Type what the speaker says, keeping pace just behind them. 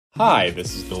Hi,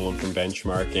 this is Nolan from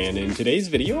Bench-Mark, and in today's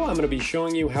video I'm going to be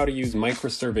showing you how to use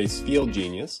MicroSurvey's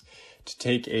FieldGenius to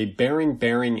take a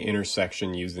bearing-bearing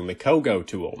intersection using the COGO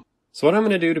tool. So what I'm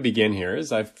going to do to begin here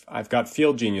is I've got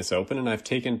FieldGenius open and I've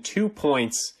taken 2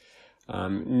 points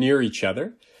near each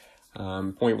other,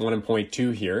 point 1 and point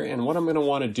 2 here, and what I'm going to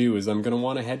want to do is I'm going to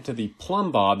want to head to the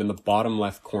plumb bob in the bottom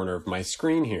left corner of my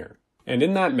screen here. And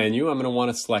in that menu I'm going to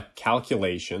want to select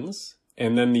Calculations,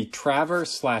 and then the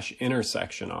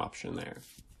traverse/intersection option there.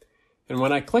 And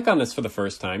when I click on this for the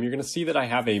first time, you're going to see that I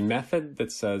have a method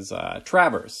that says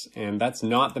traverse, and that's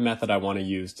not the method I want to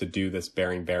use to do this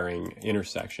bearing-bearing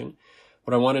intersection.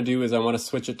 What I want to do is I want to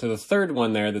switch it to the third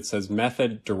one there that says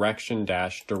method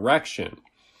direction-direction.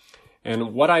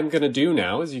 And what I'm going to do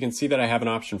now is you can see that I have an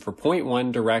option for point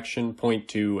 1, direction, point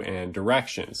 2, and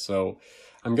direction. So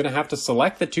I'm going to have to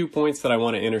select the 2 points that I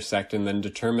want to intersect and then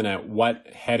determine at what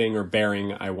heading or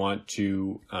bearing I want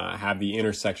to have the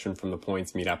intersection from the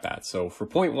points meet up at. So for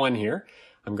point 1 here,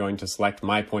 I'm going to select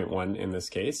my point 1 in this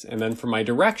case. And then for my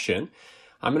direction,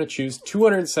 I'm going to choose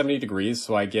 270 degrees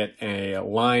so I get a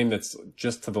line that's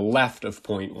just to the left of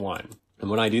point 1.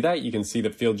 And when I do that, you can see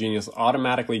that FieldGenius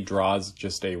automatically draws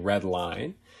just a red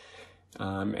line.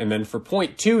 And then for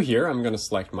point 2 here, I'm going to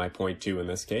select my point 2 in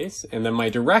this case. And then my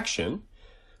direction,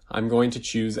 I'm going to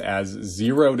choose as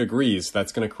 0 degrees.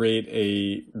 That's going to create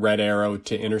a red arrow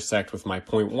to intersect with my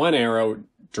point 1 arrow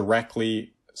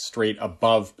directly straight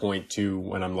above point 2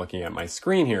 when I'm looking at my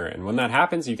screen here. And when that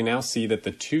happens, you can now see that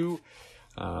the two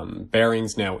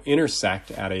bearings now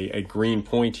intersect at a green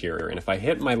point here. And if I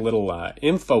hit my little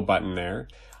info button there,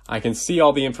 I can see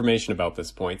all the information about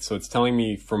this point. So it's telling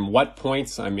me from what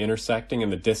points I'm intersecting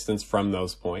and the distance from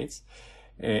those points,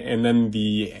 and then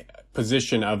the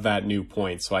position of that new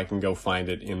point so I can go find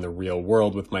it in the real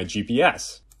world with my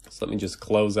GPS. So let me just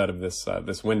close out of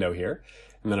this window here,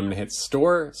 and then I'm going to hit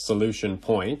Store Solution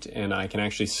Point, and I can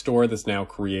actually store this now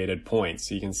created point.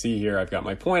 So you can see here I've got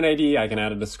my point ID, I can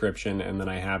add a description, and then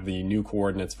I have the new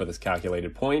coordinates for this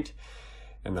calculated point.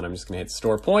 And then I'm just going to hit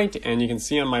Store Point, and you can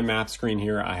see on my map screen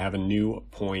here I have a new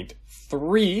point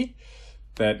 3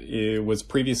 that was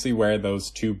previously where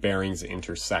those two bearings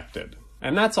intersected.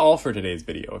 And that's all for today's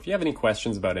video. If you have any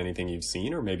questions about anything you've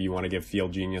seen, or maybe you want to give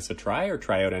FieldGenius a try or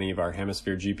try out any of our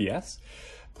Hemisphere GPS,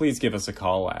 please give us a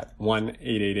call at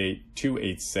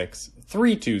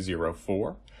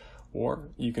 1-888-286-3204, or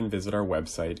you can visit our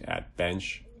website at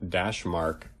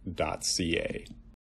Bench-Mark.ca.